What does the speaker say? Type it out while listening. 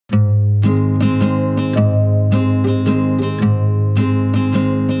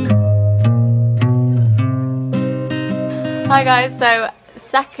Hi guys, so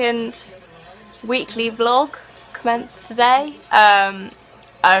second weekly vlog commenced today.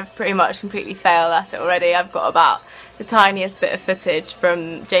 I've pretty much completely failed at it already. I've got about the tiniest bit of footage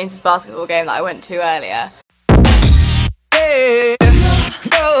from James's basketball game that I went to earlier.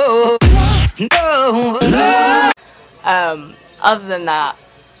 Other than that,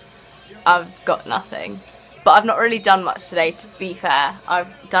 I've got nothing. But I've not really done much today, to be fair.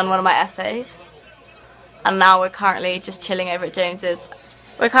 I've done one of my essays. And now we're currently just chilling over at James's.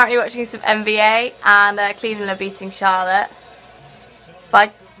 We're currently watching some NBA, and Cleveland are beating Charlotte.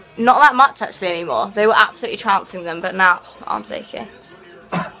 But not that much actually anymore. They were absolutely trouncing them, but now I'm shaking.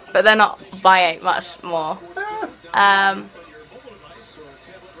 But they're not by much more.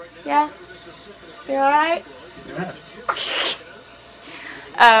 Yeah. You alright?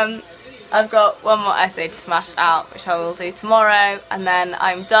 Yeah. I've got one more essay to smash out, which I will do tomorrow, and then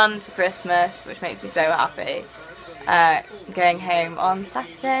I'm done for Christmas, which makes me so happy. Going home on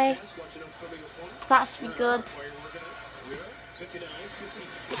Saturday. So that should be good.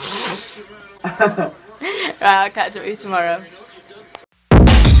 Right, I'll catch up with you tomorrow.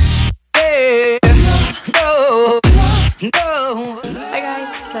 Hi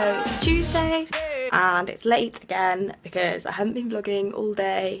guys, so it's Tuesday and it's late again because I haven't been vlogging all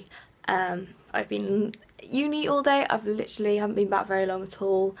day. I've been at uni all day. I've literally haven't been back very long at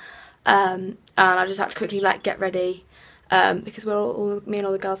all, and I just had to quickly like get ready because me and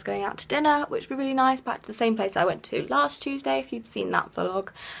all the girls going out to dinner, which would be really nice, back to the same place I went to last Tuesday if you'd seen that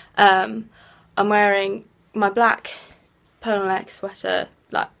vlog. I'm wearing my black polo neck sweater,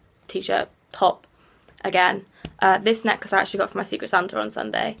 like t-shirt, top again. This necklace I actually got from my Secret Santa on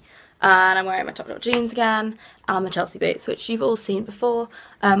Sunday. And I'm wearing my top jeans again and my Chelsea boots, which you've all seen before.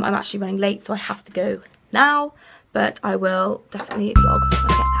 I'm actually running late, so I have to go now, but I will definitely vlog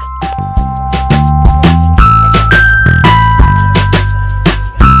when I get there.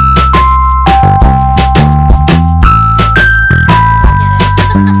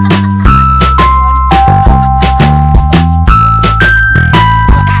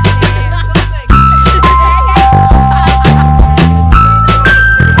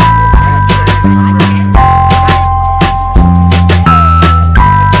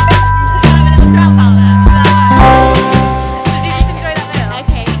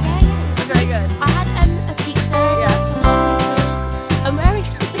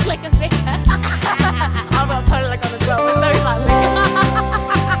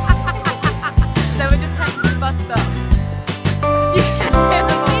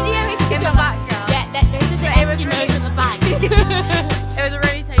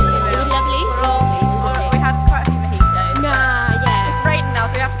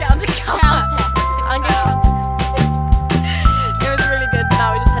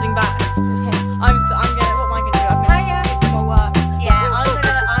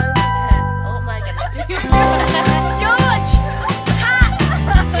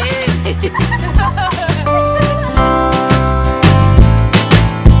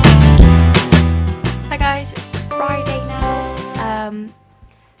 Hi guys, it's Friday now.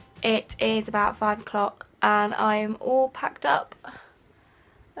 It is about 5 o'clock and I'm all packed up.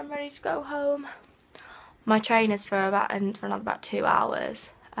 I'm ready to go home. My train is for another about 2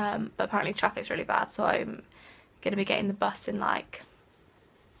 hours, but apparently traffic's really bad, so I'm going to be getting the bus in like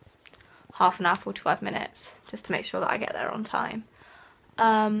half an hour, 45 minutes, just to make sure that I get there on time.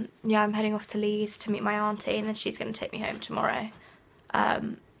 Yeah, I'm heading off to Leeds to meet my auntie, and then she's going to take me home tomorrow.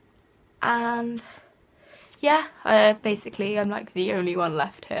 And yeah, basically I'm like the only one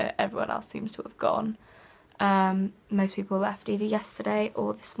left here. Everyone else seems to have gone. Most people left either yesterday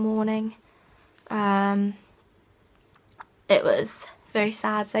or this morning. It was very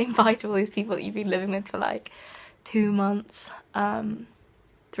sad saying bye to all these people that you've been living with for like 2 months,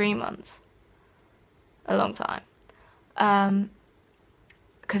 3 months, a long time.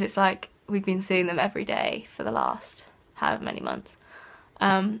 Because it's like we've been seeing them every day for the last however many months,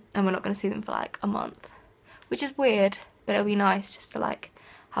 and we're not going to see them for like a month, which is weird, but it'll be nice just to like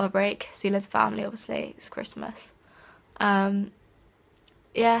have a break, see loads of family. Obviously it's Christmas.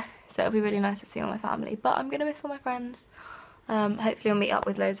 Yeah, so it'll be really nice to see all my family, but I'm gonna miss all my friends. Hopefully I'll meet up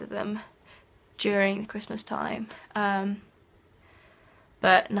with loads of them during the Christmas time,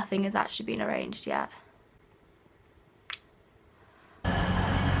 but nothing has actually been arranged yet.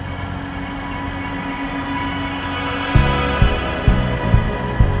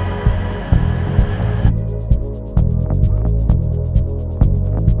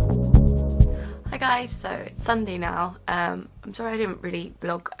 Guys, so it's Sunday now. I'm sorry I didn't really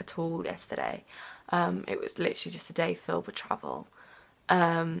vlog at all yesterday. It was literally just a day filled with travel.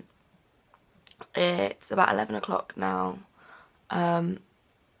 It's about 11 o'clock now. I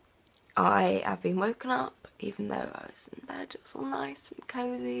have been woken up, even though I was in bed, it was all nice and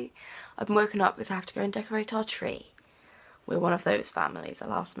cosy. I've been woken up because I have to go and decorate our tree. We're one of those families, a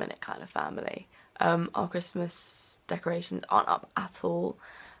last minute kind of family. Our Christmas decorations aren't up at all.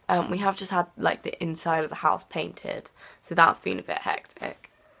 We have just had like the inside of the house painted, so that's been a bit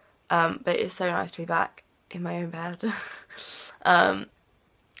hectic. But it's so nice to be back in my own bed. And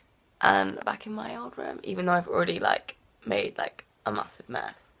back in my old room, even though I've already like made like a massive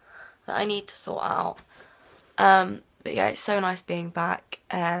mess that I need to sort out. But yeah, it's so nice being back.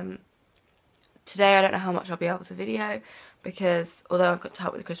 Today I don't know how much I'll be able to video, because although I've got to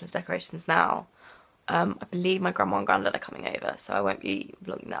help with the Christmas decorations now, I believe my grandma and granddad are coming over, so I won't be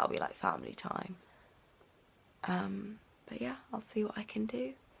vlogging that. It'll be like family time. But yeah, I'll see what I can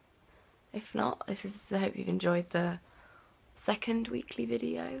do. If not, I hope you've enjoyed the second weekly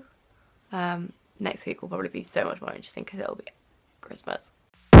video. Next week will probably be so much more interesting because it'll be Christmas.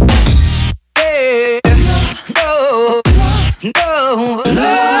 No, no,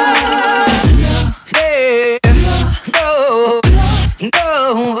 no.